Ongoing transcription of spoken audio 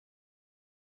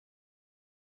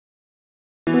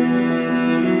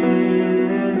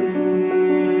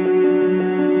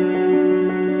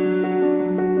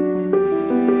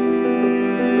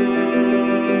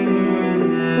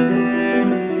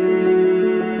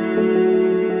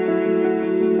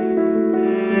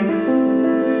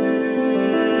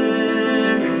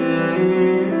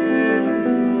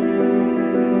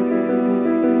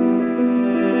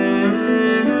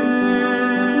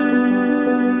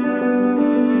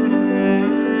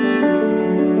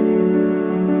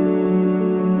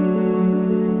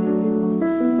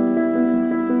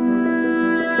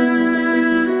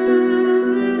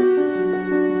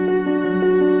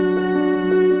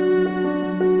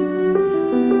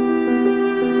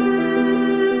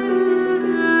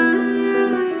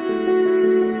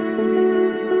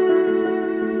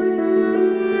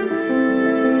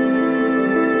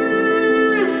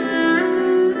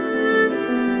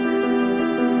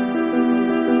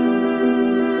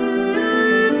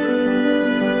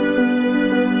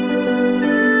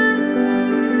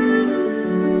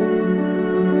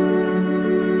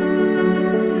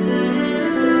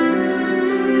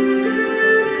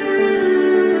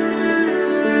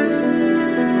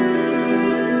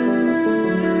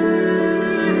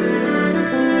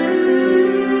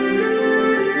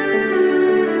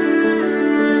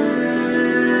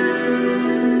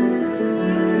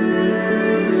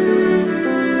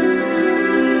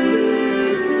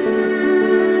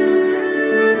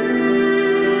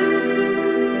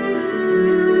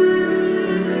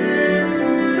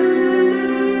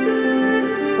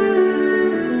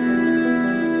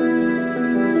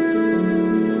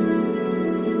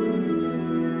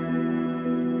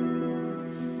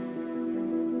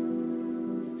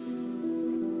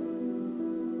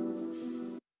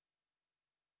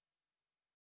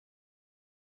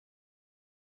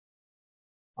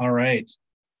All right.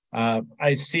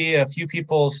 I see a few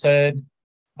people said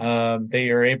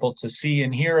they are able to see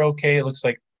and hear okay. It looks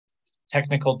like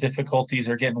technical difficulties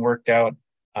are getting worked out.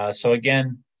 So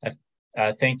again,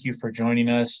 thank you for joining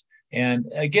us. And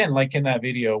again, like in that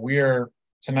video, we are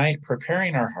tonight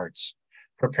preparing our hearts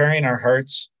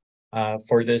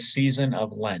for this season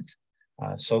of Lent.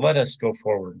 So let us go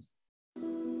forward.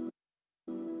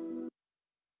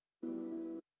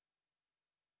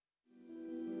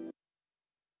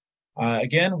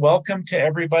 Again, welcome to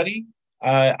everybody.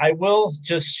 I will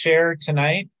just share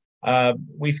tonight,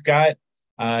 we've got,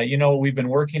 we've been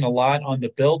working a lot on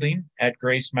the building at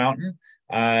Grace Mountain.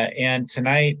 And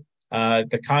tonight,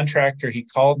 the contractor, he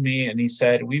called me and he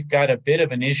said, we've got a bit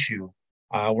of an issue.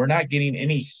 We're not getting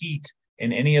any heat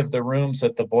in any of the rooms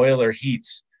that the boiler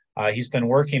heats. He's been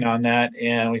working on that,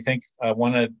 and we think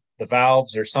one of the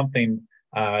valves or something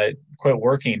quit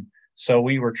working. So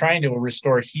we were trying to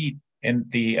restore heat in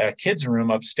the kids' room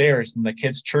upstairs, in the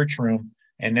kids' church room,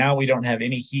 and now we don't have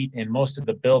any heat in most of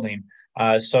the building.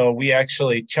 So we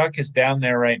actually, Chuck is down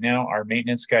there right now. Our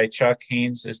maintenance guy, Chuck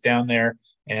Haynes, is down there,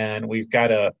 and we've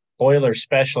got a boiler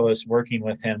specialist working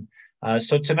with him.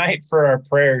 So tonight for our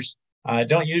prayers,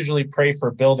 don't usually pray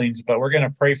for buildings, but we're going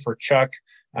to pray for Chuck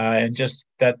and just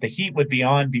that the heat would be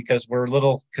on, because we're a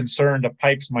little concerned the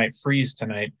pipes might freeze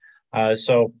tonight.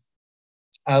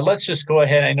 Let's just go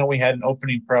ahead. I know we had an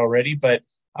opening prayer already, but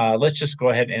let's just go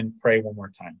ahead and pray one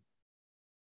more time.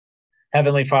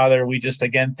 Heavenly Father, we just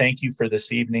again thank you for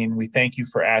this evening. We thank you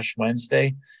for Ash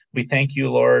Wednesday. We thank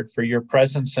you, Lord, for your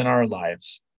presence in our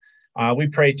lives. We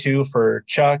pray too for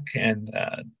Chuck and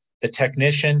the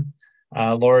technician,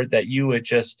 Lord, that you would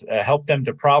just help them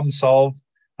to problem solve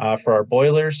for our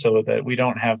boilers so that we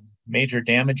don't have major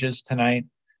damages tonight.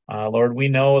 Lord, we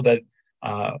know that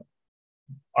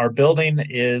our building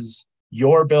is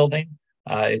your building.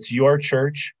 It's your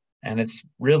church, and it's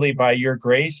really by your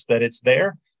grace that it's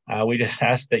there. We just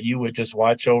ask that you would just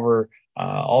watch over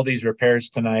all these repairs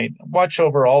tonight. Watch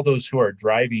over all those who are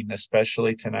driving,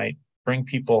 especially tonight. Bring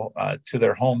people to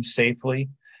their homes safely.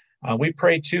 We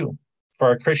pray, too, for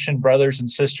our Christian brothers and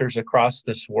sisters across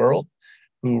this world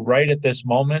who right at this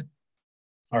moment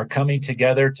are coming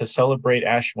together to celebrate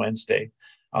Ash Wednesday.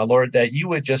 Lord, that you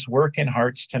would just work in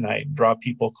hearts tonight and draw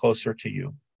people closer to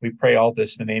you. We pray all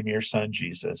this in the name of your Son,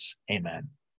 Jesus. Amen.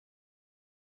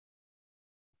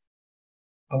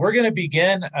 We're going to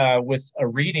begin with a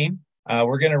reading.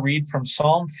 We're going to read from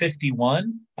Psalm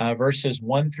 51, verses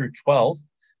 1 through 12.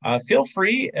 Feel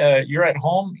free, you're at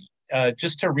home,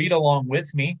 just to read along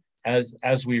with me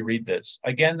as we read this.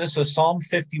 Again, this is Psalm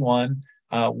 51,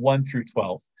 1 through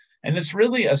 12. And it's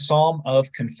really a psalm of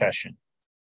confession.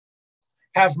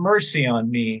 Have mercy on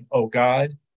me, O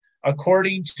God,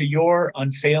 according to your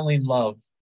unfailing love.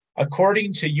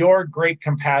 According to your great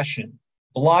compassion,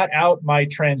 blot out my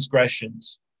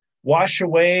transgressions. Wash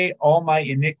away all my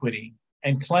iniquity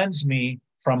and cleanse me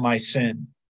from my sin.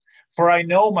 For I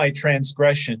know my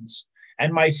transgressions,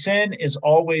 and my sin is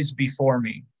always before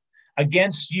me.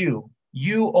 Against you,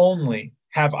 you only,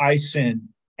 have I sinned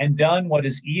and done what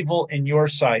is evil in your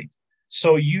sight.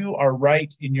 So you are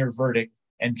right in your verdict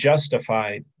and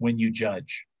justified when you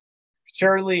judge.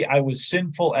 Surely I was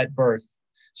sinful at birth,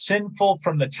 sinful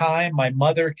from the time my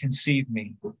mother conceived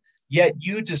me. Yet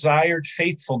you desired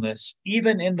faithfulness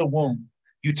even in the womb.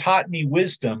 You taught me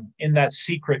wisdom in that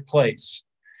secret place.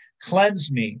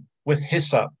 Cleanse me with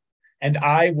hyssop, and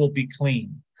I will be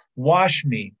clean. Wash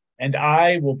me, and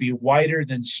I will be whiter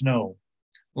than snow.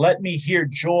 Let me hear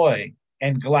joy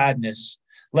and gladness.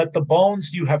 Let the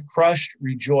bones you have crushed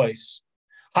rejoice.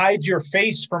 Hide your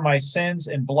face from my sins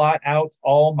and blot out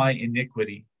all my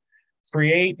iniquity.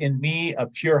 Create in me a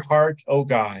pure heart, O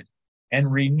God,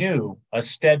 and renew a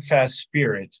steadfast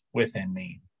spirit within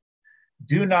me.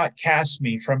 Do not cast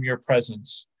me from your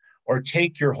presence or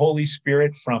take your Holy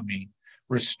Spirit from me.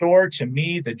 Restore to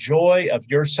me the joy of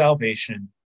your salvation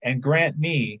and grant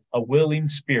me a willing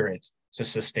spirit to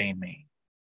sustain me.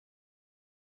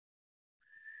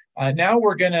 Now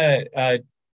we're going to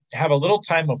have a little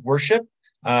time of worship.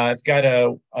 I've got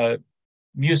a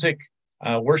music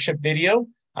worship video.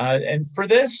 And for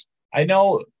this, I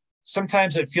know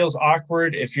sometimes it feels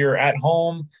awkward if you're at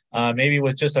home, maybe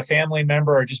with just a family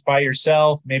member or just by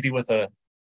yourself, maybe with a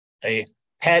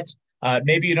pet.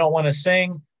 Maybe you don't want to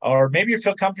sing, or maybe you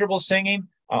feel comfortable singing.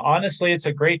 Honestly, it's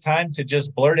a great time to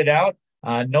just blurt it out.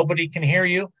 Nobody can hear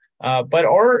you.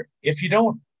 Or if you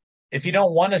don't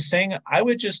want to sing, I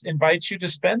would just invite you to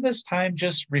spend this time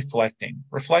just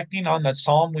reflecting on that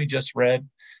psalm we just read,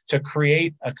 to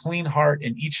create a clean heart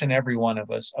in each and every one of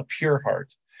us, a pure heart,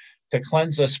 to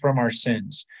cleanse us from our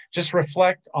sins. Just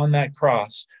reflect on that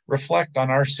cross. Reflect on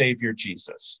our Savior,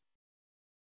 Jesus.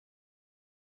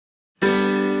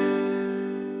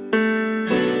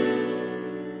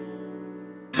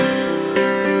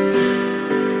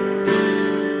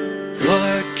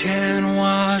 What can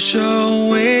wash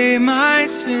away my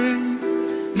sin?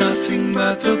 Nothing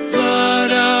but the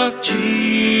blood of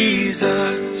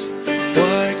Jesus.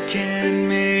 What can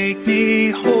make me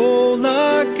whole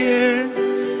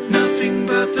again? Nothing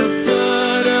but the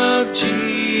blood of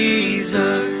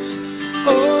Jesus.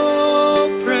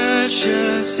 Oh,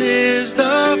 precious is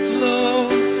the flow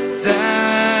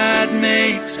that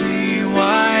makes me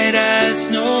white as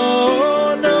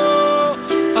snow. No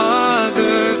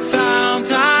other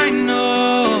fount I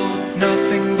know.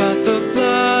 Nothing but the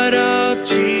blood of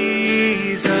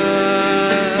Jesus.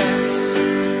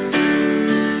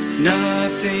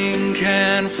 Nothing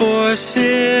can for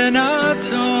sin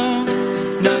atone.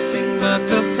 Nothing but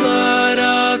the blood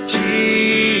of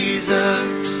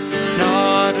Jesus.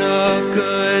 Naught of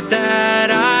good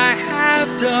that I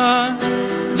have done.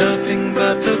 Nothing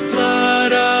but the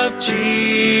blood of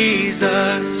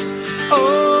Jesus.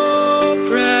 Oh,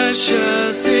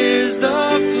 precious is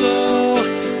the flow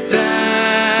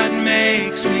that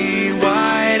makes me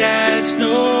white as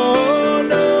snow.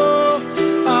 No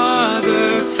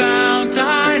other fount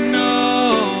I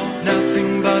know.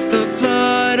 Nothing but the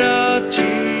blood of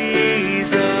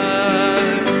Jesus.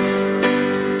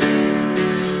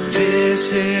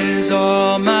 This is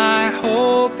all my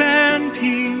hope and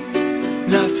peace.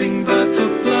 Nothing but the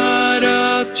blood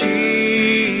of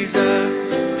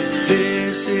Jesus.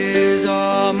 This is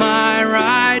all my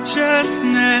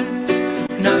righteousness.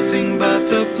 Nothing but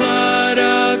the blood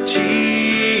of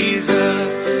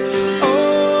Jesus.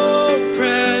 Oh,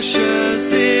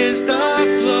 precious is the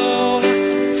flow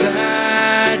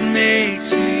that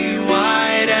makes me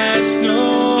white as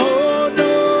snow.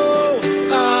 No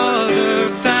other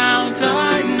fount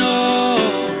I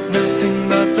know. Nothing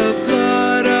but the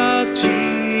blood of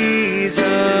Jesus.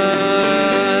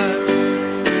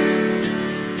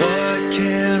 What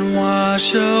can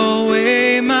wash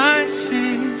away my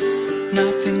sin?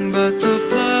 Nothing but the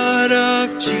blood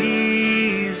of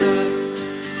Jesus.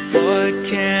 What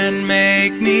can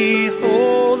make me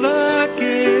whole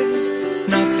again?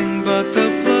 Nothing but the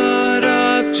blood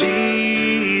of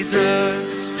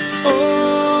Jesus.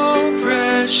 Oh,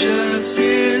 precious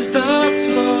is the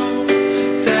flow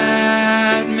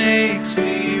that makes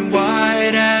me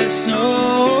white as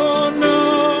snow.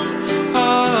 No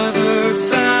other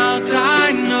fount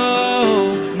I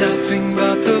know. Nothing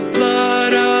but the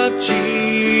blood of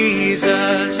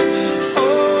Jesus.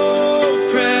 Oh,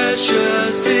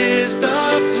 precious is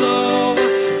the flow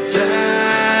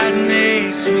that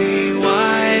makes me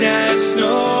white as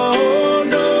snow.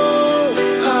 No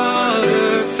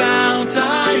other fount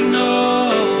I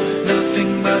know.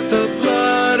 Nothing but the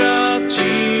blood of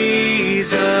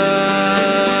Jesus.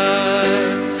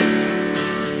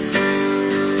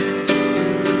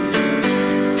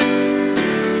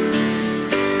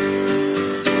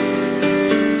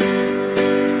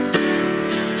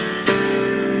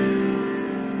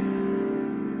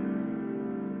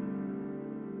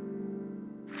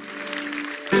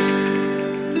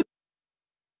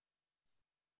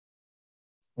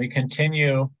 We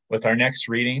continue with our next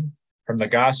reading from the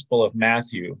Gospel of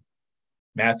Matthew,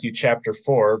 Matthew chapter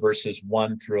 4, verses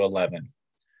 1 through 11.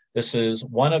 This is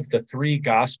one of the three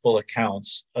gospel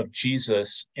accounts of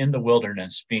Jesus in the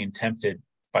wilderness being tempted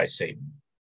by Satan.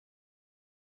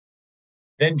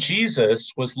 Then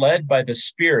Jesus was led by the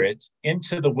Spirit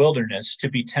into the wilderness to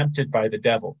be tempted by the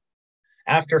devil.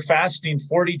 After fasting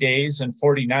 40 days and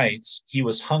 40 nights, he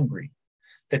was hungry.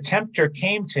 The tempter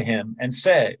came to him and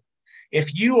said,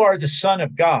 "If you are the Son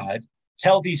of God,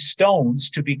 tell these stones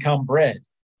to become bread."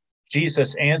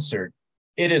 Jesus answered,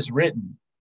 "It is written,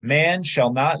 man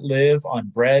shall not live on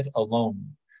bread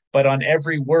alone, but on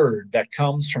every word that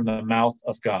comes from the mouth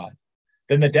of God."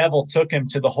 Then the devil took him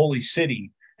to the holy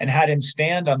city and had him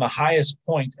stand on the highest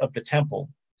point of the temple.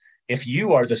 "If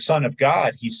you are the Son of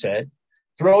God," he said,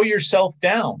 "throw yourself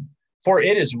down, for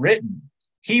it is written,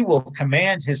 he will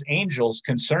command his angels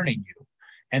concerning you,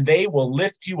 and they will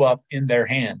lift you up in their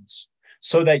hands,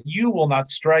 so that you will not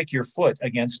strike your foot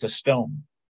against a stone."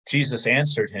 Jesus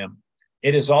answered him,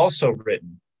 "It is also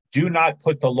written, do not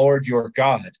put the Lord your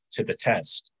God to the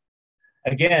test."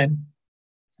 Again,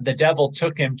 the devil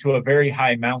took him to a very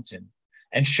high mountain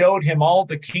and showed him all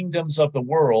the kingdoms of the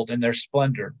world and their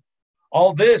splendor.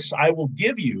 "All this I will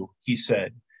give you," he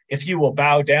said, "if you will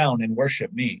bow down and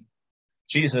worship me."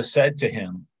 Jesus said to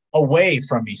him, "Away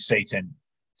from me, Satan,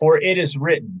 for it is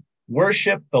written,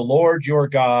 Worship the Lord your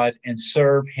God and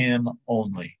serve him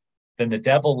only. Then the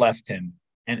devil left him,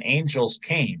 and angels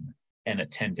came and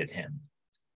attended him.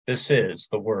 This is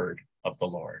the word of the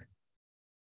Lord.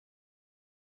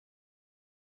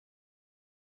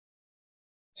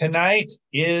 Tonight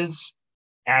is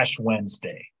Ash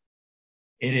Wednesday.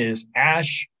 It is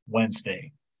Ash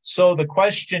Wednesday. So the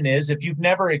question is, if you've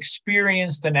never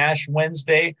experienced an Ash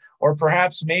Wednesday, or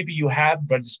perhaps maybe you have,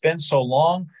 but it's been so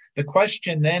long, the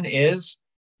question then is,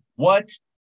 what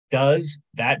does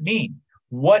that mean?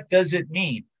 What does it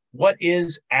mean? What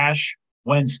is Ash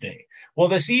Wednesday? Well,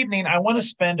 this evening, I want to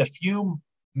spend a few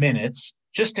minutes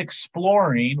just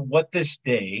exploring what this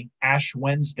day, Ash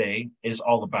Wednesday, is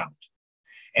all about.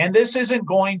 And this isn't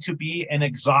going to be an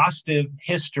exhaustive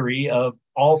history of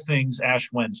all things Ash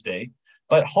Wednesday,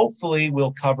 but hopefully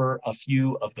we'll cover a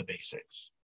few of the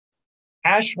basics.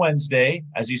 Ash Wednesday,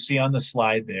 as you see on the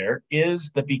slide there,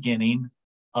 is the beginning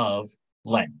of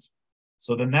Lent.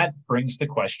 So then that brings the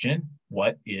question,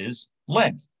 what is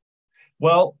Lent?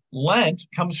 Well, Lent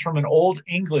comes from an Old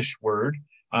English word,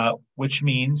 which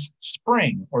means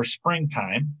spring or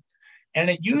springtime,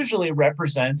 and it usually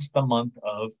represents the month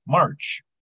of March,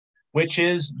 which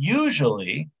is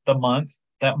usually the month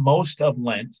that most of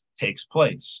Lent takes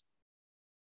place.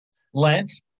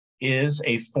 Lent is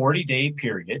a 40-day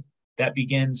period that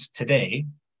begins today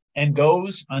and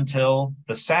goes until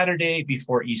the Saturday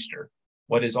before Easter,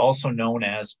 what is also known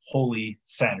as Holy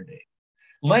Saturday.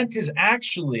 Lent is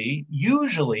actually,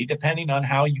 usually, depending on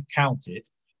how you count it,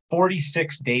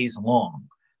 46 days long,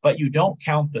 but you don't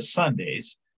count the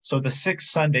Sundays. So the 6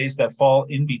 Sundays that fall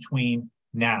in between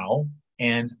now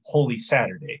and Holy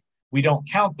Saturday, we don't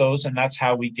count those, and that's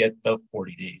how we get the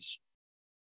 40 days.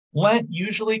 Lent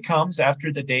usually comes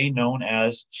after the day known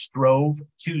as Strove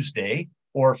Tuesday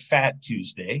or Fat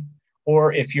Tuesday,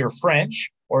 or if you're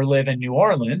French or live in New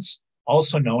Orleans,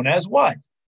 also known as what?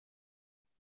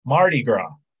 Mardi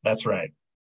Gras. That's right.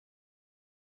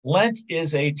 Lent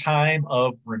is a time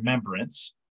of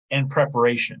remembrance and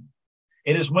preparation.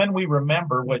 It is when we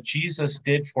remember what Jesus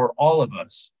did for all of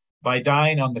us by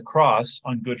dying on the cross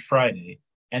on Good Friday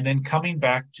and then coming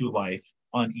back to life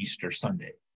on Easter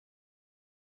Sunday.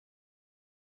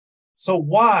 So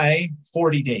why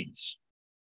 40 days?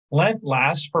 Lent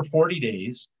lasts for 40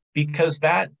 days because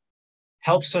that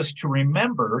helps us to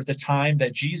remember the time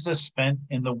that Jesus spent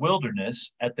in the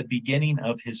wilderness at the beginning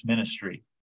of his ministry,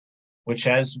 which,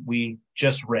 as we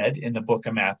just read in the book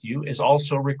of Matthew, is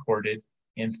also recorded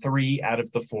in 3 out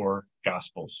of the 4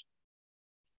 Gospels.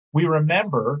 We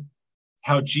remember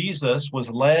how Jesus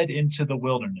was led into the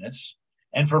wilderness,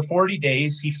 and for 40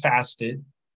 days he fasted,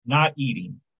 not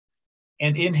eating.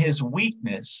 And in his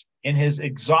weakness, in his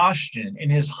exhaustion,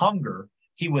 in his hunger,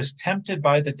 he was tempted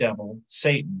by the devil,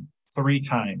 Satan, 3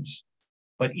 times,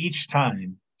 but each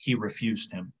time he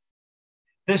refused him.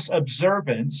 This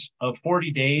observance of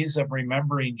 40 days of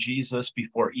remembering Jesus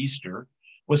before Easter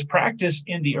was practiced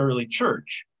in the early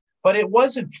church, but it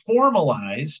wasn't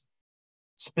formalized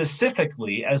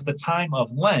specifically as the time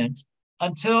of Lent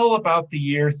until about the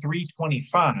year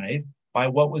 325 by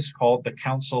what was called the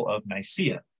Council of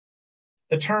Nicaea.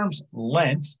 The terms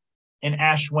Lent and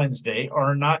Ash Wednesday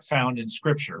are not found in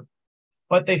Scripture,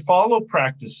 but they follow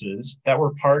practices that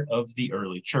were part of the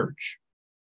early church.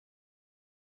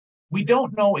 We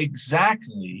don't know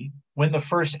exactly when the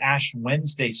first Ash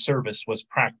Wednesday service was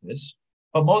practiced,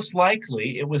 but most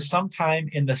likely it was sometime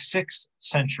in the 6th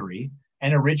century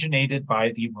and originated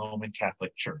by the Roman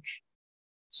Catholic Church.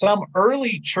 Some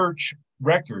early church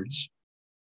records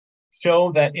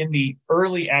show that in the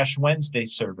early Ash Wednesday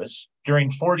service, during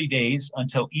 40 days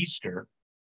until Easter,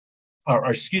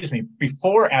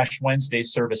 before Ash Wednesday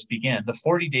service began, the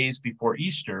 40 days before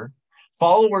Easter,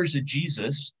 followers of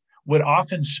Jesus would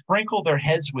often sprinkle their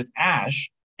heads with ash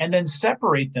and then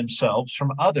separate themselves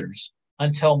from others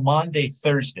until Maundy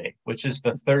Thursday, which is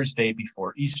the Thursday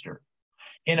before Easter.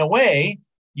 In a way,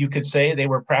 you could say they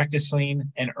were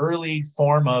practicing an early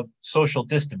form of social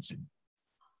distancing.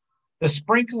 The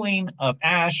sprinkling of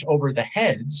ash over the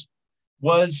heads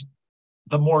was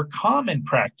the more common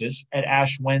practice at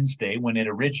Ash Wednesday when it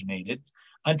originated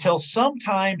until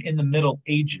sometime in the Middle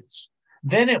Ages.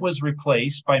 Then it was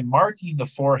replaced by marking the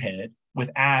forehead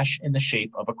with ash in the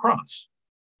shape of a cross,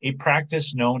 a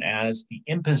practice known as the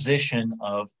imposition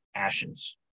of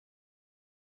ashes.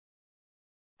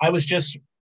 I was just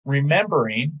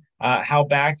remembering how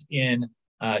back in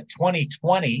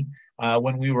 2020,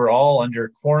 when we were all under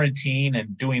quarantine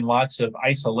and doing lots of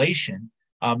isolation,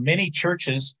 many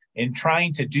churches, in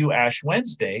trying to do Ash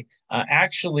Wednesday,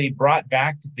 actually brought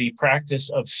back the practice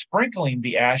of sprinkling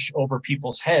the ash over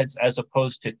people's heads as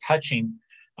opposed to touching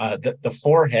the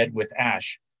forehead with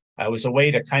ash. It was a way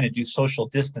to kind of do social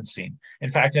distancing. In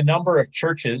fact, a number of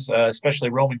churches, especially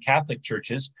Roman Catholic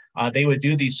churches, they would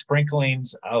do these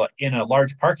sprinklings in a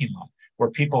large parking lot where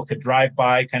people could drive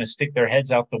by, kind of stick their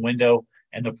heads out the window,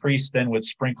 and the priest then would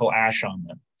sprinkle ash on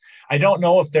them. I don't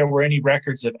know if there were any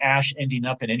records of ash ending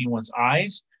up in anyone's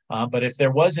eyes, but if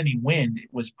there was any wind, it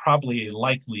was probably a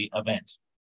likely event.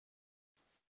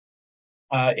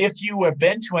 If you have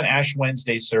been to an Ash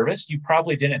Wednesday service, you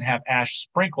probably didn't have ash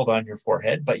sprinkled on your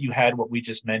forehead, but you had what we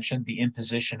just mentioned, the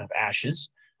imposition of ashes,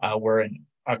 where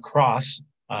a cross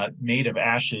made of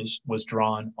ashes was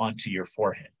drawn onto your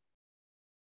forehead.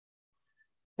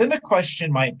 Then the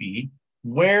question might be,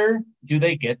 where do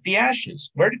they get the ashes?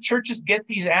 Where do churches get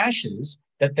these ashes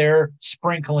that they're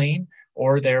sprinkling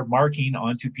or they're marking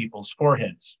onto people's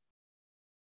foreheads?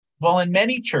 Well, in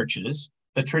many churches,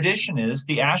 the tradition is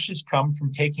the ashes come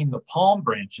from taking the palm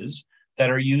branches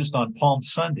that are used on Palm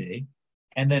Sunday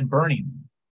and then burning them.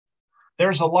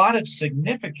 There's a lot of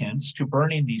significance to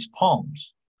burning these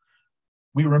palms.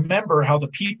 We remember how the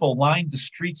people lined the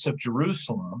streets of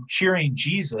Jerusalem, cheering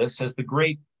Jesus as the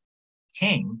great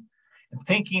king, and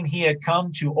thinking he had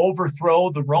come to overthrow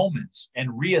the Romans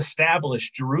and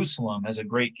reestablish Jerusalem as a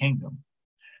great kingdom.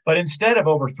 But instead of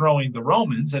overthrowing the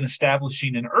Romans and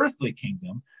establishing an earthly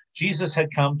kingdom, Jesus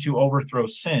had come to overthrow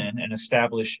sin and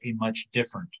establish a much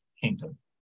different kingdom.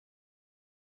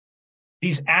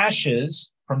 These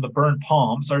ashes from the burned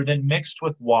palms are then mixed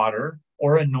with water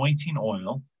or anointing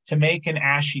oil to make an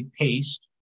ashy paste,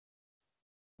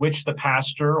 which the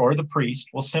pastor or the priest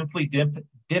will simply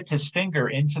dip his finger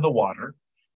into the water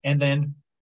and then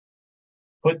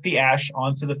put the ash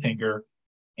onto the finger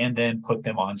and then put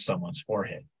them on someone's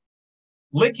forehead.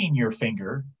 Licking your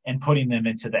finger and putting them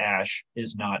into the ash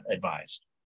is not advised.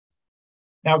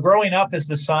 Now, growing up as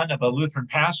the son of a Lutheran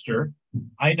pastor,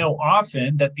 I know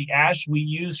often that the ash we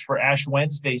use for Ash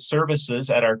Wednesday services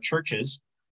at our churches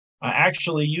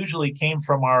actually usually came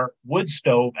from our wood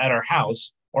stove at our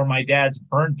house or my dad's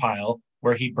burn pile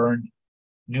where he burned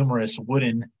numerous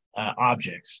wooden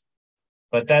objects.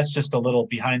 But that's just a little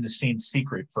behind the scenes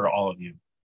secret for all of you.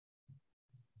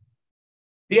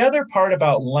 The other part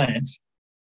about Lent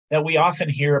that we often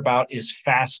hear about is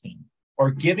fasting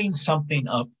or giving something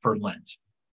up for Lent.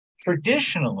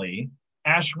 Traditionally,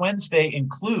 Ash Wednesday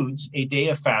includes a day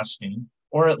of fasting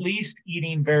or at least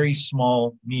eating very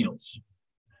small meals.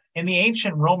 In the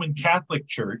ancient Roman Catholic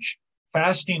Church,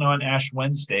 fasting on Ash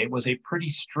Wednesday was a pretty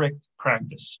strict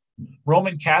practice.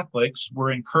 Roman Catholics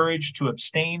were encouraged to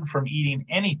abstain from eating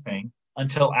anything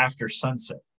until after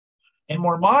sunset. In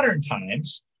more modern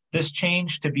times, this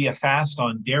changed to be a fast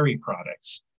on dairy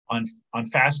products, on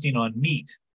fasting on meat,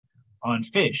 on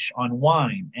fish, on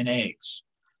wine, and eggs.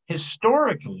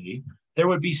 Historically, there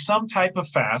would be some type of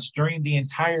fast during the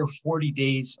entire 40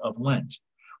 days of Lent,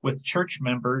 with church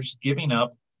members giving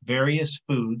up various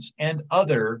foods and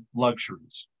other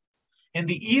luxuries. In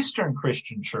the Eastern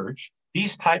Christian Church,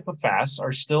 these type of fasts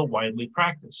are still widely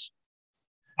practiced.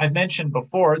 I've mentioned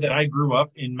before that I grew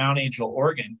up in Mount Angel,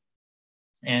 Oregon,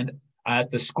 and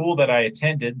at the school that I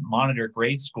attended, Monitor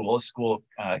Grade School, a school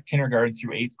of kindergarten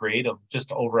through 8th grade of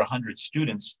just over 100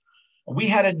 students, we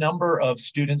had a number of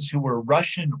students who were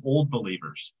Russian Old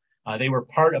Believers. They were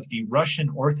part of the Russian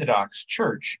Orthodox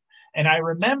Church. And I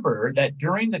remember that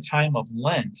during the time of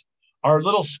Lent, our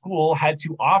little school had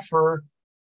to offer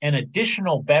an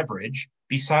additional beverage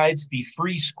besides the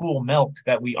free school milk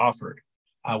that we offered.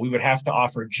 We would have to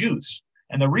offer juice.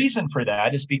 And the reason for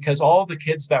that is because all the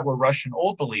kids that were Russian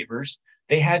Old Believers,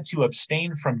 they had to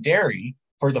abstain from dairy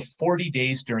for the 40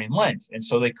 days during Lent. And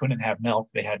so they couldn't have milk,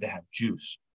 they had to have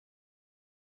juice.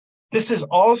 This is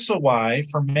also why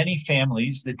for many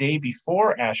families, the day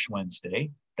before Ash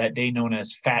Wednesday, that day known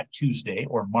as Fat Tuesday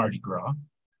or Mardi Gras,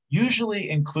 usually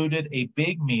included a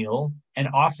big meal and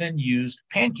often used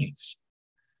pancakes.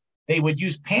 They would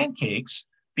use pancakes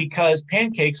because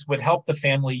pancakes would help the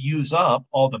family use up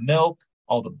all the milk,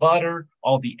 all the butter,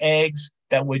 all the eggs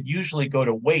that would usually go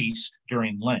to waste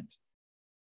during Lent.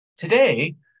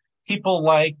 Today, people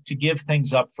like to give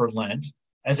things up for Lent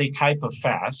as a type of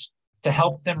fast to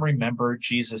help them remember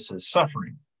Jesus's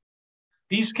suffering.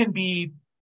 These can be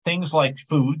things like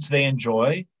foods they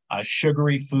enjoy,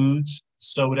 sugary foods,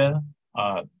 soda,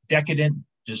 decadent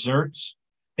desserts.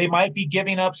 They might be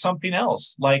giving up something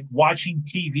else like watching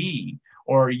TV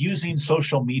or using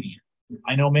social media.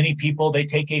 I know many people, they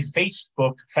take a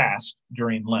Facebook fast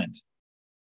during Lent.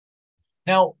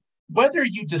 Now, whether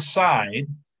you decide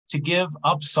to give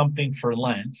up something for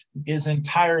Lent is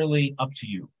entirely up to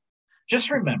you. Just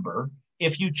remember,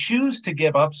 if you choose to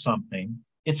give up something,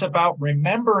 It's about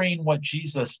remembering what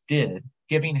Jesus did,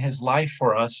 giving his life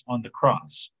for us on the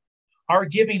cross. Our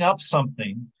giving up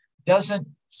something doesn't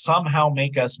somehow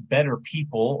make us better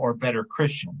people or better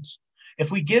Christians.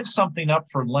 If we give something up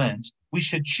for Lent, we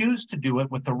should choose to do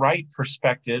it with the right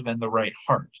perspective and the right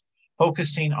heart,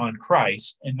 focusing on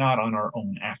Christ and not on our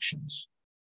own actions.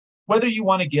 Whether you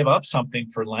want to give up something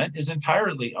for Lent is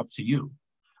entirely up to you.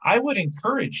 I would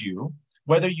encourage you,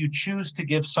 whether you choose to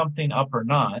give something up or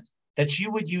not, that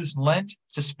you would use Lent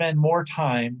to spend more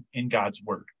time in God's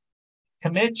Word.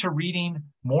 Commit to reading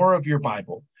more of your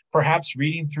Bible, perhaps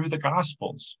reading through the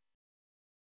Gospels.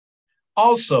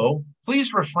 Also,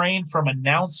 please refrain from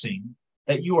announcing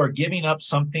that you are giving up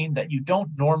something that you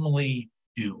don't normally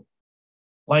do.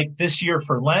 Like this year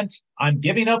for Lent, I'm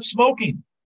giving up smoking,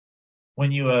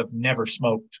 when you have never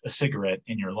smoked a cigarette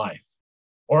in your life.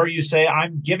 Or you say,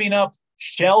 I'm giving up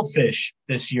shellfish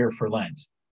this year for Lent,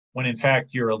 when in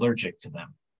fact you're allergic to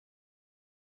them.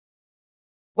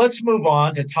 Let's move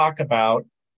on to talk about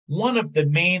one of the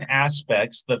main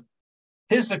aspects, the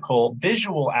physical,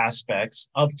 visual aspects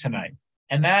of tonight,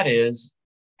 and that is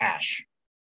ash.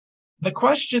 The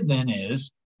question then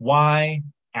is, why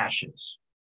ashes?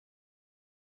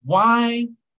 Why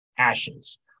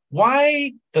ashes?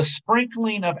 Why the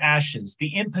sprinkling of ashes,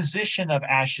 the imposition of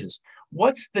ashes?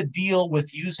 What's the deal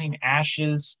with using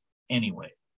ashes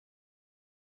anyway?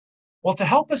 Well, to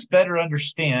help us better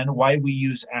understand why we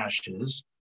use ashes,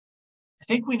 I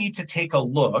think we need to take a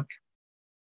look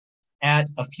at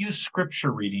a few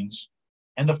scripture readings.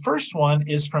 And the first one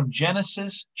is from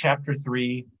Genesis chapter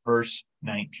 3, verse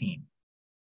 19.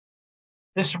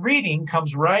 This reading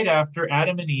comes right after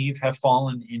Adam and Eve have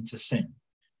fallen into sin.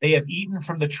 They have eaten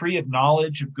from the tree of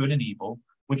knowledge of good and evil,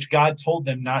 which God told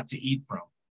them not to eat from.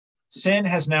 Sin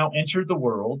has now entered the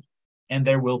world, and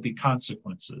there will be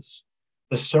consequences.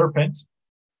 The serpent,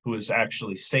 who is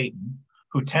actually Satan,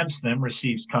 who tempts them,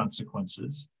 receives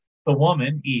consequences. The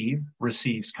woman, Eve,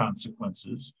 receives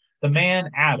consequences. The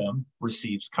man, Adam,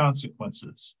 receives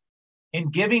consequences. In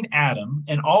giving Adam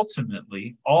and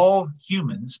ultimately all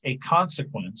humans a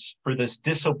consequence for this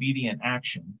disobedient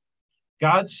action,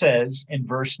 God says in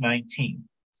verse 19,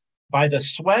 by the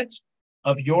sweat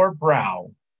of your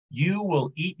brow, you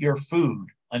will eat your food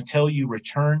until you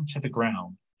return to the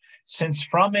ground, since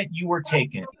from it you were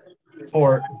taken,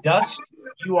 for dust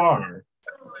you are,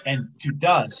 and to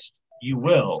dust you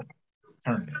will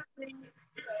return.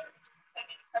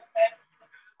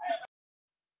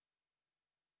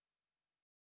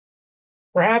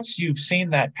 Perhaps you've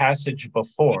seen that passage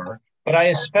before, but I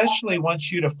especially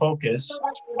want you to focus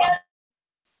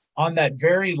on that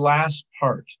very last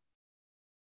part.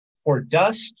 For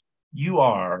dust you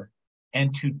are,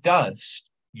 and to dust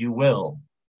you will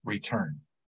return.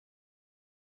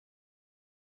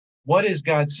 What is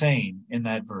God saying in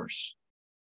that verse?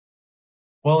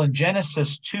 Well, in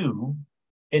Genesis 2,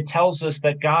 it tells us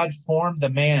that God formed the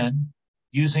man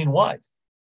using what?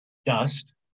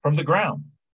 Dust from the ground.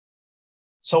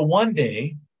 So one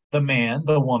day, the man,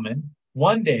 the woman,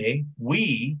 one day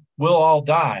we will all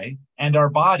die and our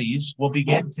bodies will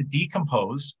begin to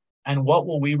decompose. And what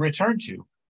will we return to?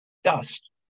 Dust.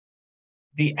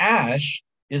 The ash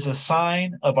is a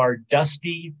sign of our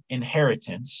dusty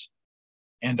inheritance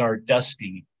and our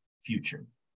dusty future.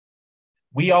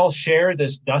 We all share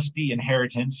this dusty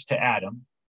inheritance to Adam,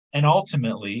 and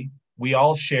ultimately, we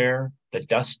all share the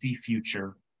dusty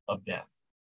future of death.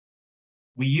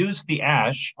 We use the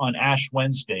ash on Ash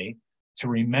Wednesday to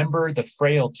remember the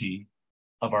frailty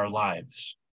of our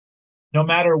lives. No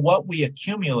matter what we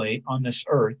accumulate on this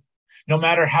earth, no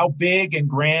matter how big and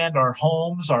grand our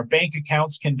homes, our bank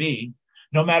accounts can be,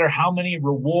 no matter how many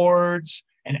rewards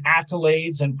and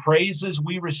accolades and praises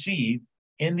we receive,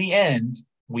 in the end,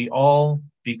 we all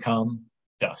become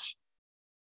dust.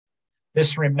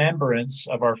 This remembrance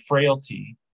of our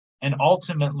frailty and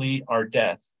ultimately our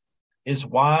death is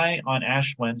why on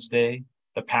Ash Wednesday,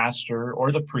 the pastor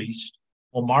or the priest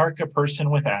will mark a person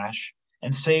with ash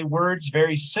and say words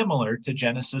very similar to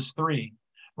Genesis 3,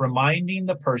 reminding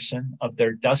the person of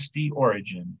their dusty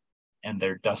origin and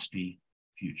their dusty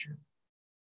future.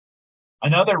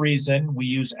 Another reason we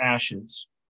use ashes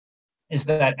is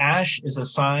that ash is a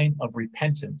sign of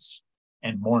repentance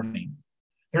and mourning.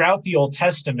 Throughout the Old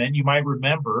Testament, you might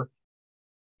remember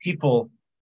people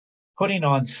putting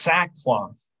on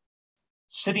sackcloth,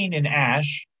 sitting in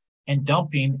ash, and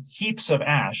dumping heaps of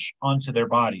ash onto their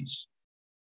bodies.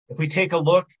 If we take a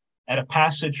look at a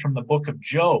passage from the book of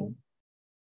Job,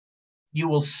 you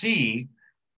will see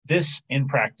this in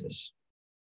practice.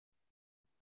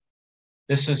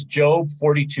 This is Job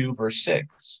 42, verse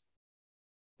 6.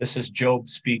 This is Job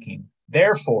speaking.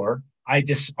 Therefore, I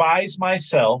despise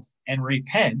myself and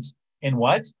repent in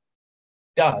what?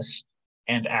 Dust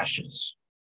and ashes.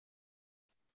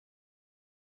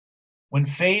 When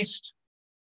faced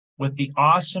with the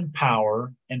awesome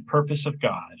power and purpose of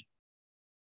God,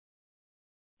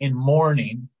 in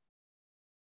mourning,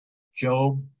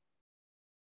 Job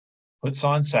puts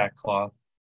on sackcloth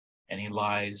and he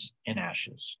lies in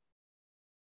ashes.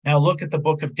 Now look at the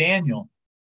book of Daniel.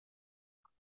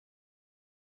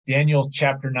 Daniel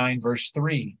chapter 9, verse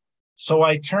 3. So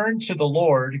I turned to the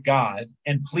Lord God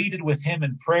and pleaded with him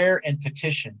in prayer and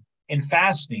petition, in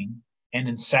fasting and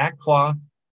in sackcloth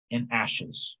and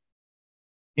ashes.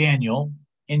 Daniel,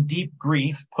 in deep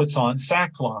grief, puts on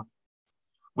sackcloth,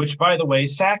 which, by the way,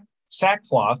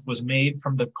 sackcloth was made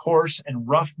from the coarse and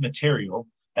rough material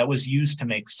that was used to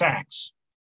make sacks.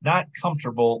 Not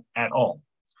comfortable at all.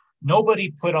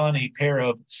 Nobody put on a pair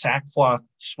of sackcloth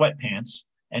sweatpants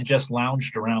and just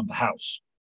lounged around the house.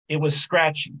 It was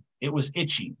scratchy, it was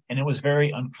itchy, and it was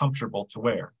very uncomfortable to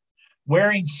wear.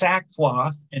 Wearing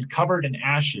sackcloth and covered in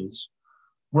ashes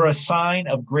were a sign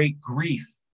of great grief,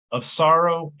 of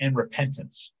sorrow and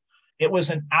repentance. It was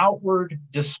an outward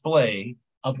display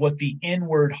of what the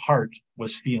inward heart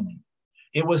was feeling.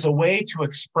 It was a way to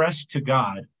express to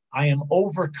God, I am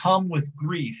overcome with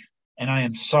grief and I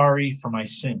am sorry for my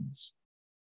sins.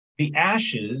 The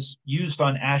ashes used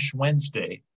on Ash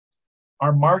Wednesday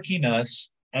are marking us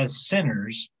as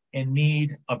sinners in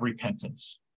need of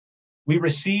repentance. We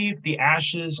receive the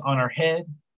ashes on our head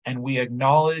and we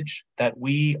acknowledge that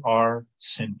we are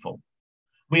sinful.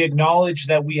 We acknowledge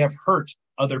that we have hurt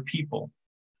other people.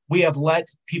 We have let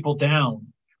people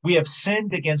down. We have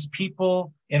sinned against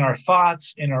people in our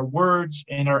thoughts, in our words,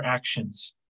 in our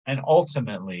actions. And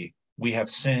ultimately, we have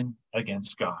sinned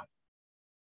against God.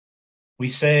 We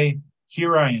say,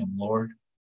 here I am, Lord.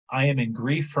 I am in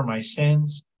grief for my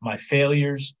sins, my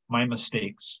failures, my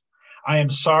mistakes. I am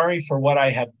sorry for what I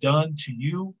have done to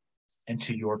you and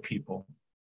to your people.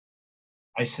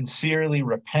 I sincerely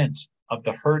repent of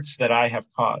the hurts that I have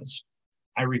caused.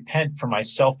 I repent for my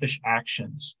selfish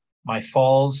actions, my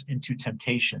falls into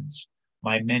temptations,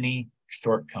 my many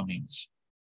shortcomings.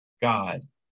 God,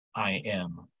 I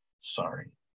am sorry.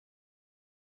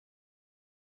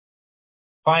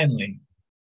 Finally,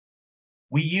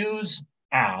 we use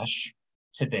ash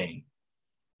today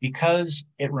because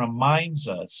it reminds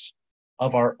us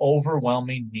of our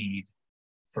overwhelming need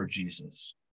for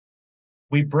Jesus.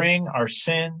 We bring our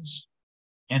sins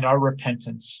and our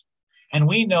repentance, and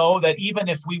we know that even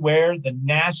if we wear the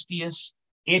nastiest,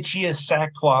 itchiest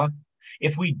sackcloth,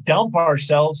 if we dump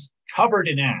ourselves covered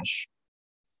in ash,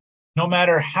 no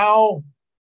matter how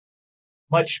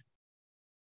much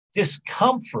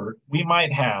discomfort we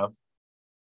might have,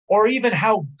 or even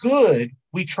how good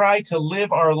we try to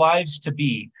live our lives to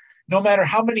be, no matter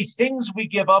how many things we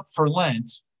give up for Lent,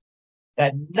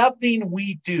 that nothing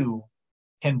we do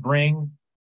can bring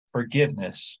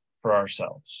forgiveness for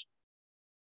ourselves.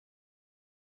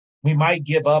 We might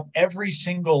give up every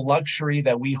single luxury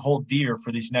that we hold dear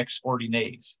for these next 40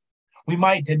 days. We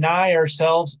might deny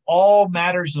ourselves all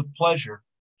matters of pleasure.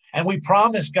 And we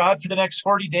promise God for the next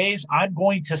 40 days, I'm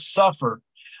going to suffer.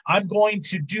 I'm going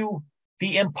to do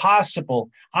the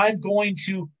impossible. I'm going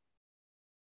to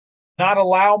not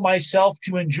allow myself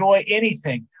to enjoy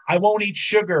anything. I won't eat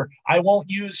sugar. I won't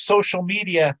use social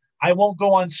media. I won't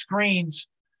go on screens.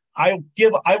 I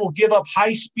will give up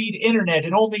high-speed internet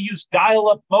and only use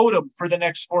dial-up modem for the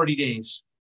next 40 days.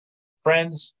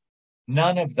 Friends,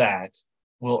 none of that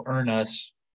will earn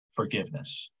us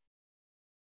forgiveness.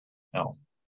 No.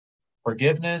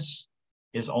 Forgiveness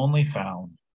is only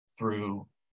found through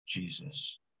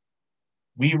Jesus.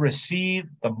 We receive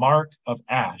the mark of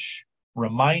ash,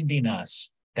 reminding us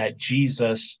that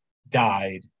Jesus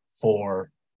died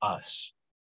for us.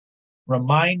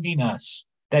 Reminding us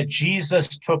that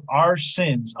Jesus took our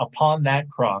sins upon that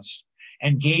cross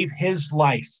and gave his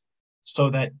life so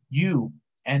that you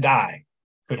and I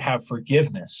could have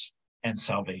forgiveness and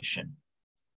salvation.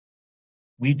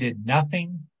 We did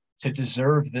nothing to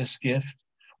deserve this gift.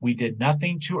 We did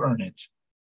nothing to earn it.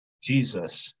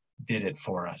 Jesus did it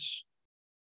for us.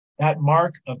 That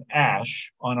mark of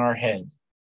ash on our head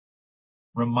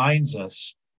reminds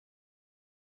us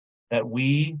that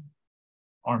we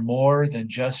are more than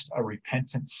just a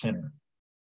repentant sinner,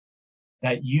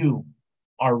 that you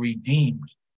are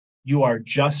redeemed, you are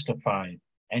justified,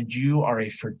 and you are a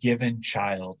forgiven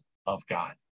child of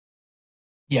God.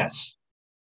 Yes,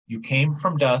 you came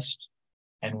from dust,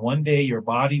 and one day your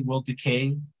body will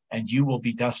decay and you will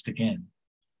be dust again.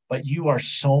 But you are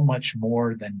so much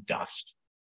more than dust.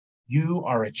 You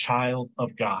are a child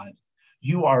of God.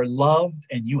 You are loved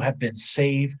and you have been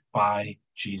saved by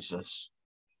Jesus.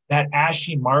 That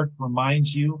ashy mark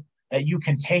reminds you that you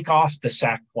can take off the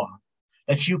sackcloth,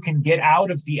 that you can get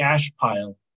out of the ash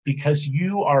pile because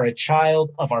you are a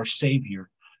child of our Savior.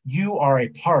 You are a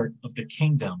part of the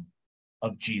kingdom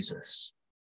of Jesus.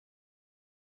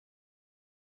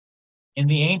 In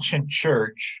the ancient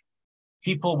church,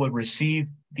 people would receive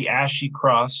the ashy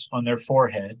cross on their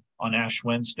forehead on Ash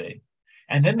Wednesday,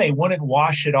 and then they wouldn't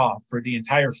wash it off for the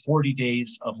entire 40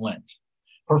 days of Lent.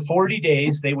 For 40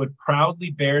 days, they would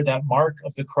proudly bear that mark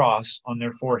of the cross on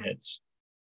their foreheads.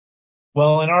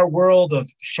 Well, in our world of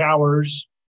showers,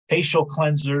 facial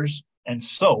cleansers, and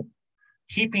soap,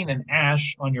 keeping an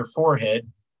ash on your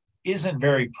forehead isn't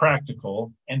very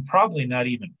practical and probably not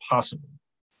even possible.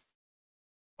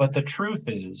 But the truth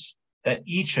is that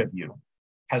each of you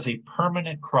has a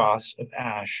permanent cross of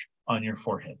ash on your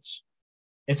foreheads.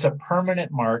 It's a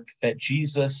permanent mark that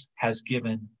Jesus has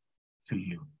given to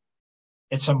you.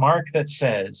 It's a mark that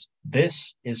says,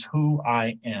 this is who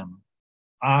I am.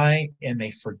 I am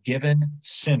a forgiven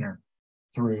sinner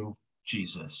through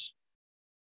Jesus.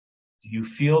 Do you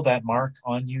feel that mark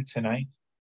on you tonight?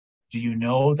 Do you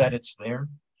know that it's there?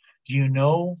 Do you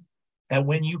know that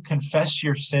when you confess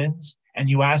your sins and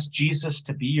you ask Jesus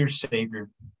to be your Savior,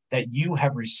 that you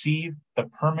have received the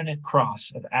permanent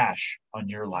cross of ash on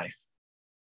your life?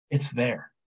 It's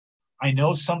there. I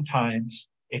know sometimes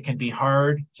it can be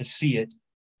hard to see it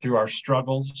through our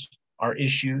struggles, our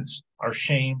issues, our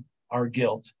shame, our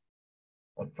guilt.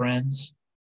 But friends,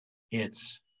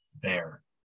 it's there.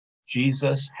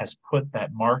 Jesus has put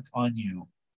that mark on you,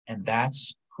 and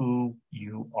that's who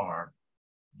you are.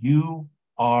 You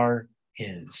are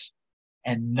his,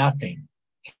 and nothing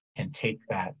can take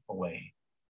that away.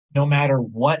 No matter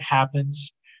what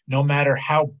happens, no matter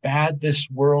how bad this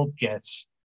world gets,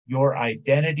 your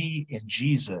identity in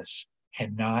Jesus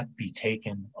cannot be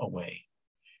taken away.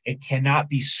 It cannot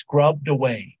be scrubbed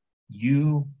away.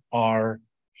 You are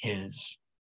his.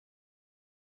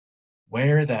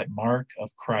 Wear that mark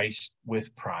of Christ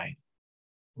with pride.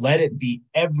 Let it be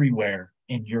everywhere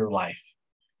in your life.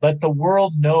 Let the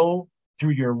world know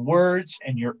through your words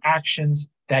and your actions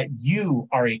that you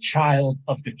are a child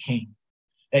of the King,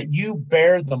 that you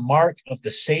bear the mark of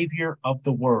the Savior of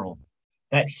the world,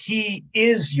 that he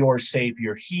is your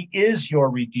Savior, he is your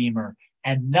Redeemer,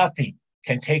 and nothing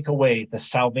can take away the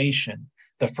salvation,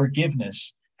 the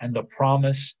forgiveness, and the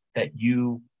promise that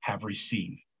you have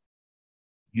received.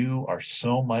 You are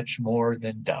so much more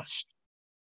than dust.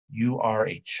 You are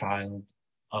a child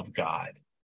of God.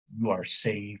 You are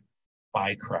saved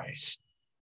by Christ.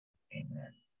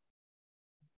 Amen.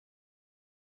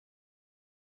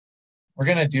 We're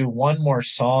going to do one more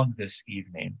song this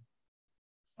evening.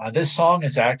 This song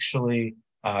is actually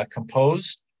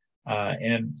composed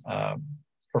and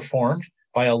performed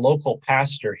by a local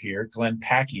pastor here, Glenn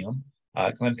Packiam.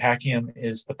 Glenn Packiam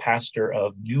is the pastor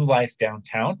of New Life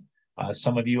Downtown.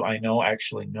 Some of you I know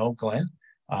actually know Glenn,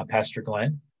 Pastor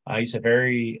Glenn. He's a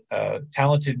very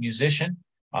talented musician,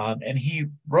 and he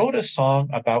wrote a song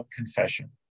about confession.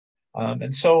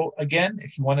 And so, again,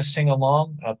 if you want to sing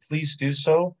along, please do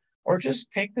so, or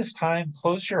just take this time,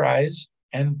 close your eyes,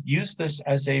 and use this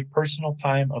as a personal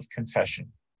time of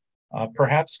confession.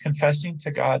 Perhaps confessing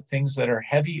to God things that are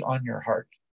heavy on your heart.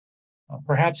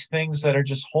 Perhaps things that are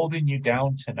just holding you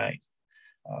down tonight.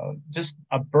 Just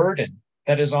a burden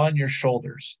that is on your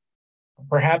shoulders.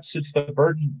 Perhaps it's the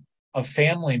burden of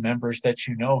family members that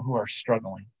you know who are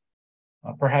struggling.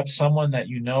 Perhaps someone that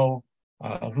you know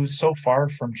who's so far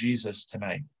from Jesus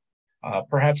tonight.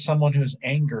 Perhaps someone who's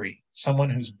angry, someone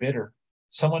who's bitter,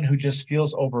 someone who just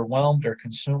feels overwhelmed or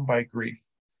consumed by grief.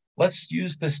 Let's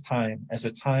use this time as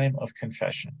a time of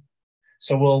confession.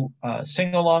 So we'll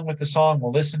sing along with the song,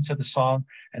 we'll listen to the song,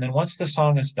 and then once the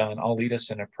song is done, I'll lead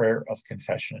us in a prayer of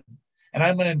confession. And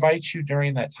I'm going to invite you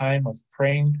during that time of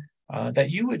praying that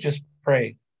you would just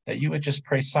pray, that you would just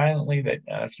pray silently, that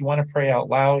if you want to pray out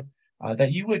loud,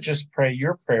 that you would just pray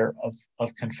your prayer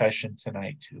of confession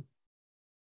tonight too.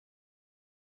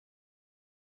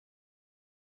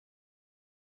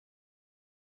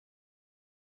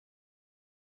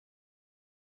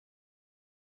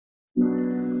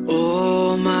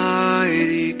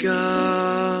 Almighty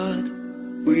God,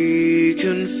 we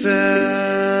confess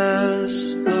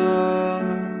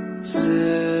our sin.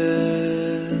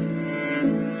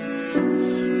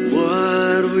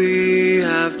 What we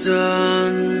have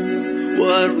done,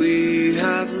 what we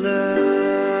have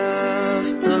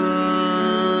left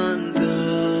undone.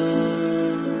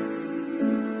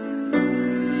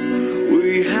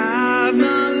 We have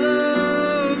not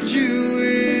loved you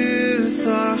with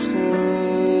our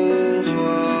whole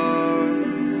heart.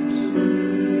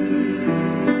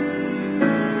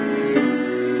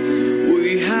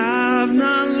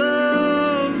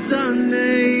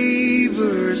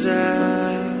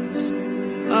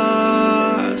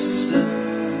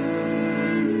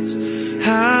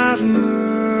 have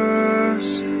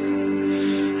mercy,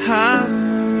 have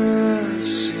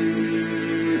mercy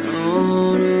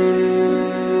on us.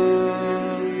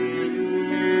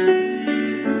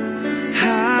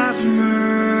 Have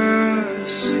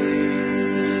mercy,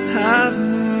 have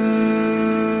mercy.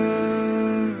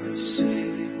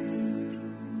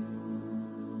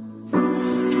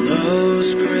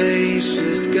 Most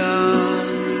gracious God,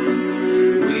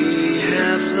 we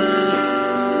have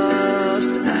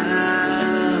lost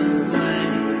our way,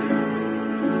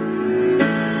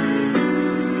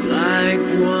 like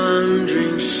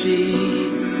wandering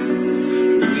sheep.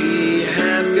 We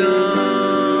have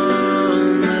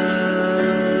gone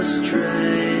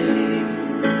astray.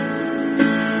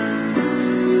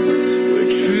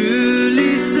 We're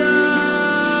truly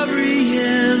sorry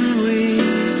and we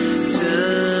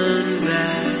turn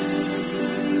back.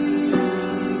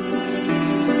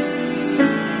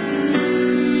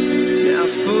 Now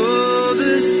for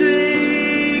the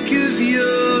sake of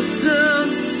your Son,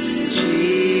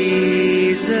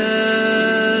 Jesus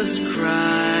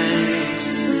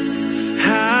Christ,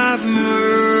 have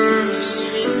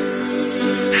mercy,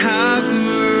 have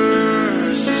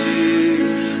mercy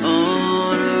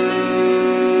on us.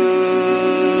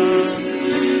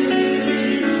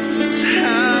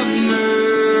 Have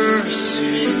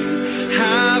mercy,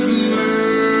 have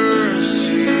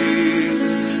mercy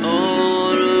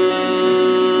on us.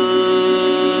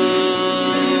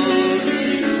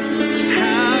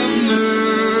 Have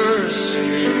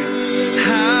mercy,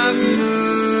 have mercy.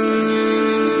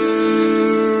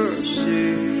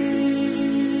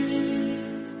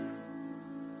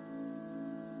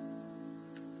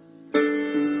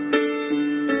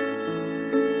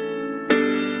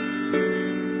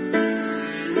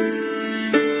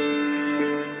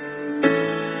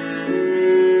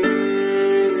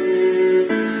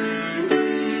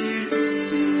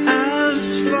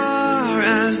 As far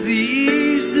as the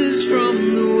east is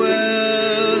from the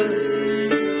west,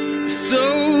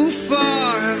 so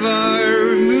far have I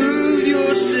removed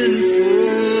your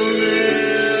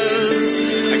sinfulness.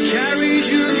 I carried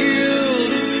your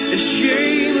guilt and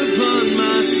shame upon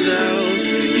myself.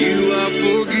 You are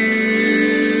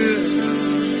forgiven,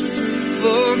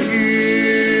 forgiven.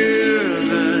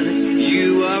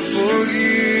 You are forgiven,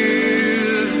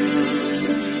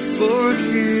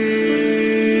 forgiven.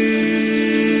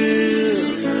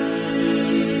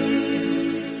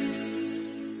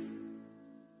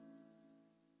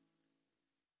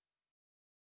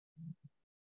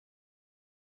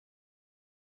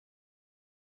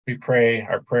 We pray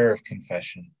our prayer of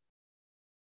confession.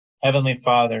 Heavenly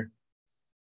Father,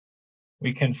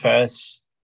 we confess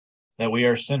that we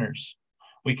are sinners.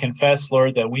 We confess,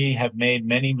 Lord, that we have made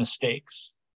many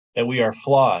mistakes, that we are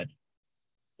flawed,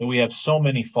 that we have so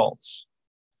many faults.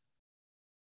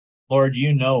 Lord,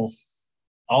 you know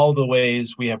all the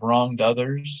ways we have wronged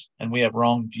others and we have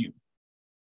wronged you.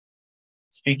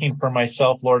 Speaking for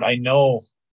myself, Lord, I know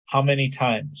how many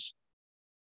times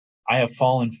I have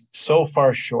fallen so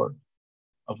far short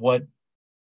of what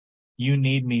you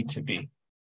need me to be.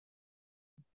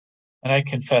 And I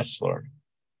confess, Lord,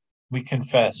 we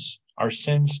confess our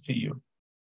sins to you.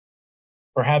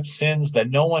 Perhaps sins that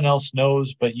no one else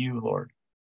knows but you, Lord.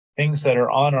 Things that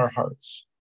are on our hearts.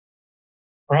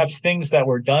 Perhaps things that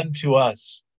were done to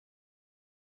us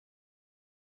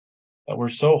that were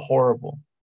so horrible.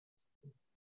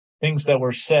 Things that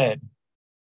were said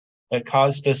that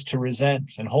caused us to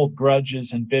resent and hold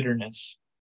grudges and bitterness.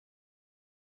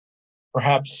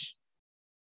 Perhaps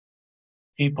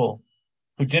people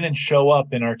who didn't show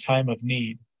up in our time of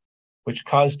need, which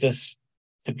caused us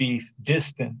to be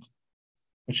distant,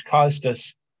 which caused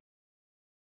us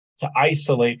to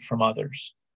isolate from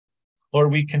others. Lord,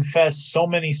 we confess so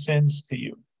many sins to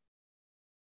you.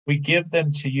 We give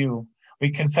them to you. We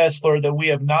confess, Lord, that we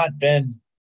have not been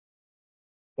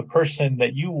the person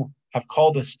that you have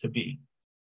called us to be.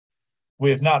 We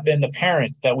have not been the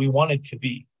parent that we wanted to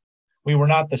be. We were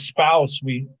not the spouse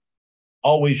we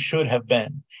always should have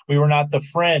been. We were not the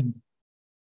friend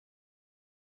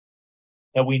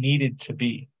that we needed to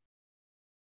be.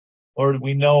 Lord,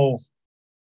 we know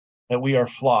that we are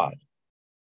flawed,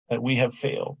 that we have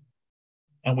failed.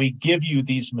 And we give you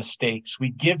these mistakes. We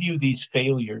give you these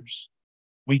failures.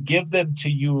 We give them to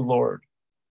you, Lord.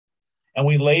 And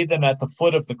we lay them at the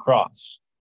foot of the cross.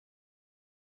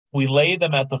 We lay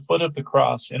them at the foot of the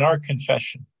cross in our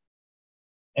confession,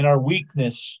 in our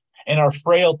weakness, in our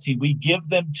frailty. We give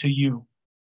them to you.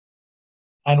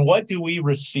 And what do we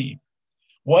receive?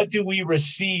 What do we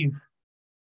receive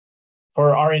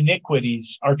for our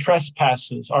iniquities, our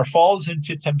trespasses, our falls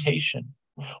into temptation?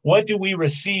 What do we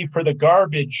receive for the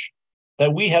garbage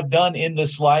that we have done in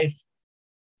this life,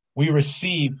 we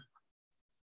receive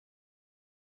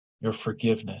your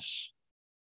forgiveness.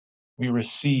 We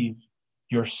receive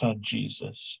your Son,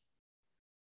 Jesus.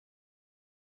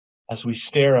 As we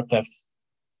stare up that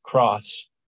cross,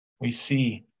 we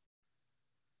see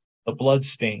the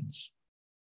bloodstains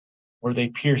where they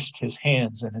pierced his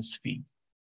hands and his feet.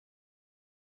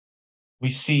 We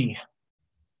see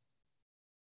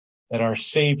that our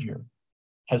Savior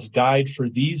has died for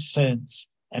these sins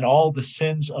and all the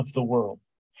sins of the world.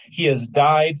 He has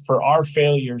died for our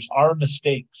failures, our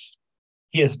mistakes.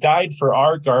 He has died for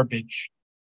our garbage.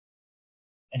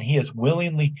 And he has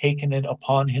willingly taken it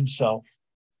upon himself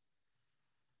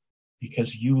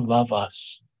because you love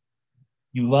us.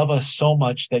 You love us so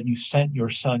much that you sent your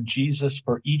Son, Jesus,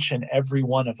 for each and every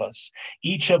one of us.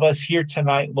 Each of us here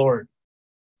tonight, Lord,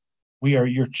 we are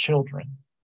your children.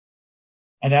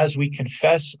 And as we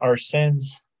confess our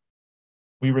sins,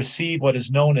 we receive what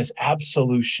is known as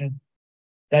absolution.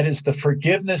 That is the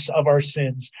forgiveness of our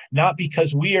sins, not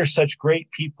because we are such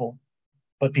great people,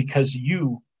 but because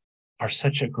you are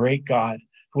such a great God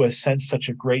who has sent such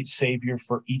a great Savior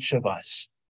for each of us.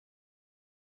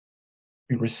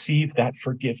 We receive that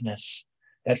forgiveness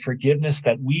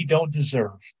that we don't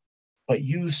deserve, but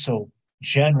you so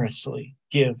generously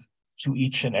give to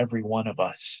each and every one of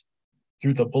us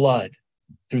through the blood,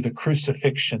 through the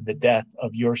crucifixion, the death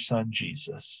of your Son,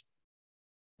 Jesus.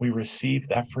 We receive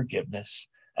that forgiveness.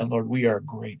 And Lord, we are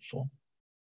grateful.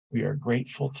 We are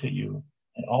grateful to you.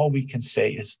 And all we can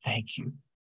say is thank you.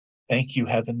 Thank you,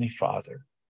 Heavenly Father.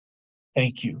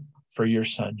 Thank you for your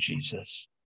Son, Jesus.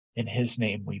 In his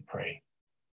name we pray.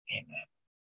 Amen.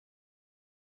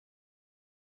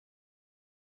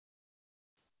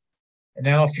 And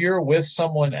now, if you're with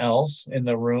someone else in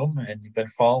the room and you've been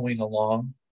following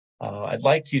along, I'd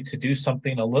like you to do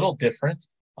something a little different.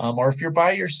 Or if you're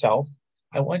by yourself,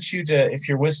 I want you to, if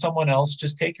you're with someone else,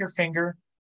 just take your finger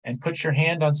and put your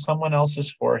hand on someone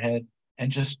else's forehead and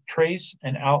just trace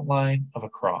an outline of a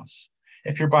cross.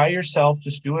 If you're by yourself,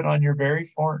 just do it on your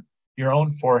your own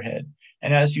forehead.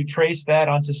 And as you trace that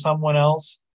onto someone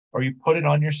else, or you put it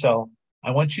on yourself,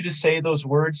 I want you to say those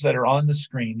words that are on the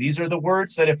screen. These are the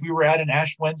words that if we were at an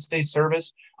Ash Wednesday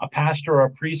service, a pastor or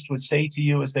a priest would say to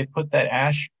you as they put that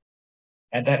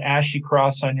ashy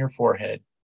cross on your forehead.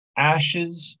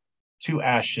 Ashes to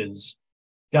ashes,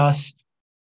 dust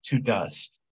to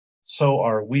dust. So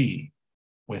are we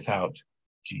without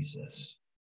Jesus.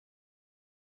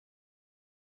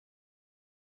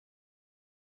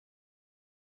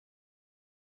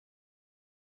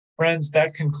 Friends,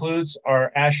 that concludes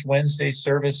our Ash Wednesday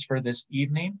service for this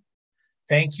evening.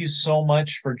 Thank you so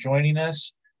much for joining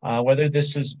us. Whether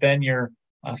this has been your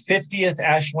 50th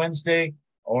Ash Wednesday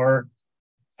or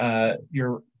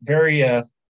your very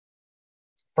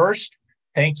first,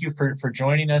 thank you for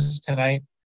joining us tonight.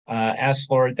 Ask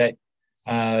Lord that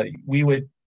we would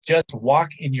just walk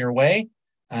in your way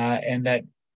and that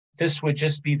this would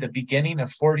just be the beginning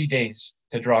of 40 days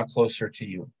to draw closer to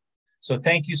you. So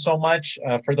thank you so much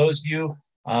for those of you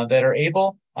that are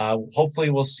able.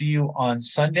 Hopefully we'll see you on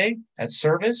Sunday at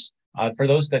service. For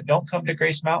those that don't come to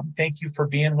Grace Mountain, thank you for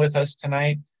being with us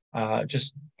tonight.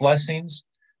 Just blessings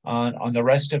on the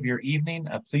rest of your evening.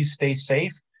 Please stay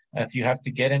safe if you have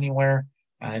to get anywhere.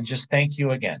 And just thank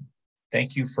you again.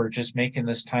 Thank you for just making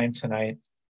this time tonight.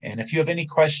 And if you have any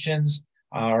questions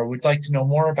or would like to know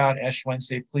more about Ash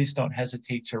Wednesday, please don't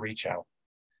hesitate to reach out.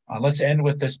 Let's end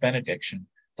with this benediction.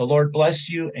 The Lord bless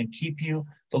you and keep you.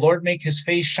 The Lord make his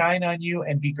face shine on you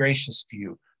and be gracious to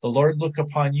you. The Lord look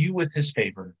upon you with his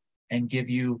favor and give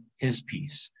you his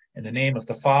peace. In the name of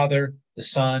the Father, the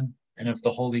Son, and of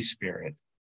the Holy Spirit.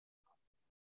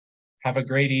 Have a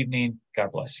great evening.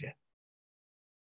 God bless you.